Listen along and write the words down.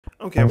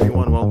Okay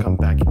everyone, welcome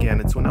back again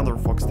to another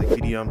Foxtecc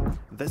video.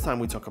 This time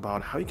we talk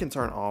about how you can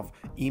turn off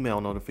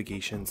email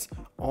notifications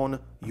on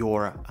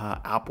your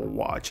Apple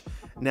Watch.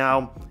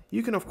 Now,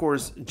 you can of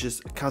course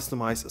just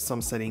customize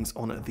some settings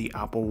on the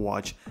Apple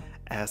Watch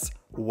as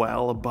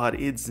well, but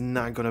it's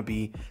not gonna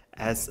be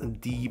as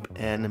deep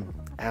and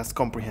as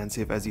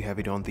comprehensive as you have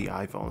it on the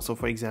iPhone. So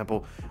for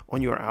example,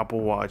 on your Apple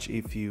Watch,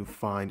 if you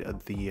find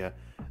the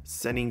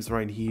settings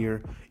right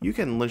here, you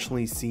can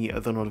literally see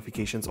the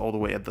notifications all the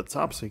way at the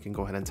top, so you can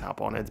go ahead and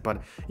tap on it,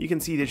 but you can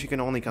see that you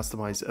can only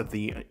customize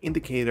the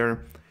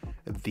indicator,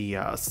 the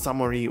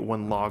summary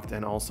when logged,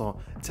 and also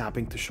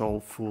tapping to show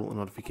full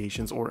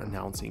notifications or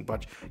announcing,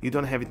 but you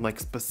don't have it like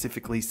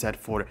specifically set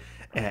for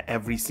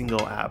every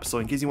single app. So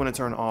in case you want to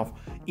turn off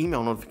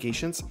email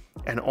notifications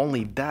and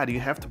only that, you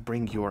have to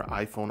bring your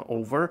iPhone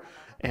over,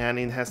 and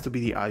it has to be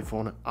the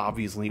iPhone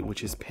obviously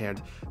which is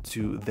paired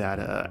to that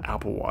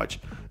Apple Watch.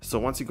 So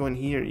once you go in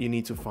here, you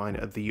need to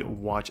find the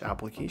watch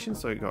application,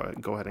 so you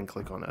go ahead and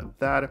click on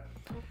that.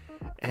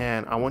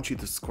 And I want you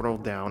to scroll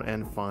down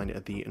and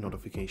find the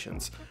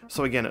notifications.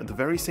 So again, the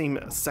very same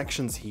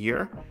sections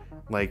here,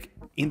 like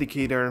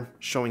indicator,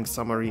 showing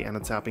summary,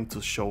 and tapping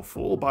to show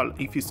full, but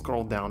if you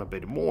scroll down a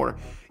bit more,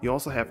 you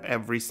also have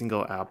every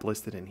single app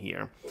listed in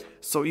here.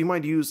 So you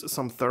might use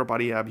some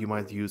third-party app, you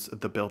might use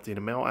the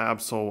built-in mail app,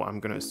 so I'm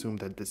gonna assume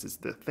that this is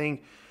the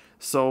thing.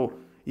 So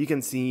you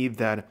can see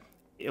that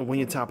when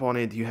you tap on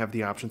it, you have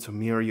the option to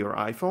mirror your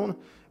iPhone,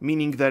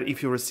 meaning that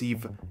if you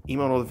receive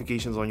email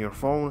notifications on your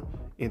phone,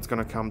 it's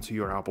gonna come to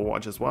your Apple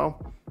Watch as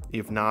well.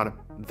 If not,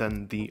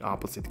 then the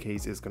opposite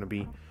case is gonna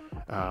be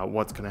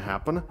what's gonna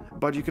happen.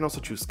 But you can also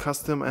choose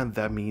custom, and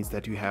that means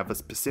that you have a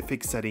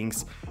specific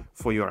settings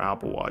for your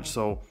Apple Watch.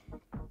 So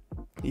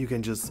you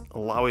can just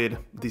allow it,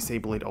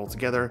 disable it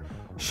altogether,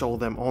 show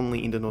them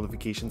only in the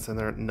notification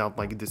center, not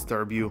like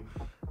disturb you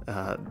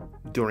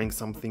during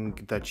something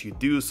that you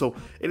do. So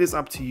it is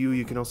up to you.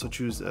 You can also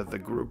choose the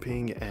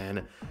grouping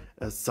and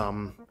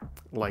some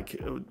like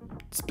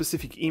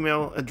specific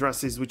email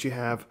addresses which you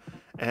have,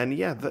 and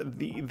yeah,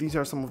 these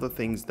are some of the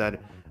things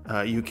that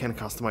you can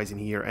customize in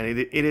here, and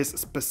it is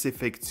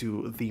specific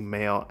to the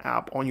mail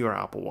app on your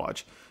Apple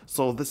Watch.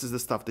 So this is the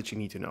stuff that you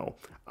need to know.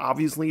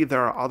 Obviously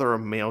there are other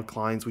mail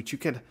clients which you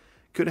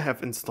could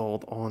have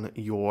installed on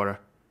your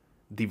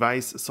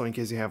device. So in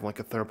case you have like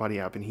a third-party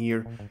app in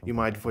here, you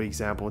might, for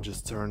example,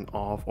 just turn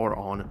off or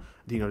on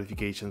the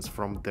notifications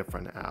from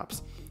different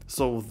apps.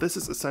 So this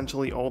is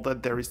essentially all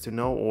that there is to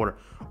know, or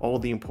all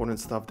the important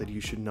stuff that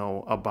you should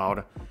know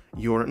about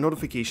your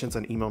notifications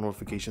and email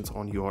notifications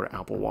on your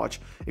Apple Watch.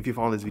 If you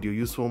found this video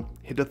useful,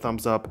 hit the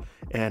thumbs up,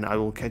 and I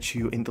will catch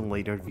you in the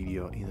later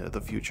video in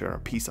the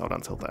future. Peace out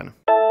until then.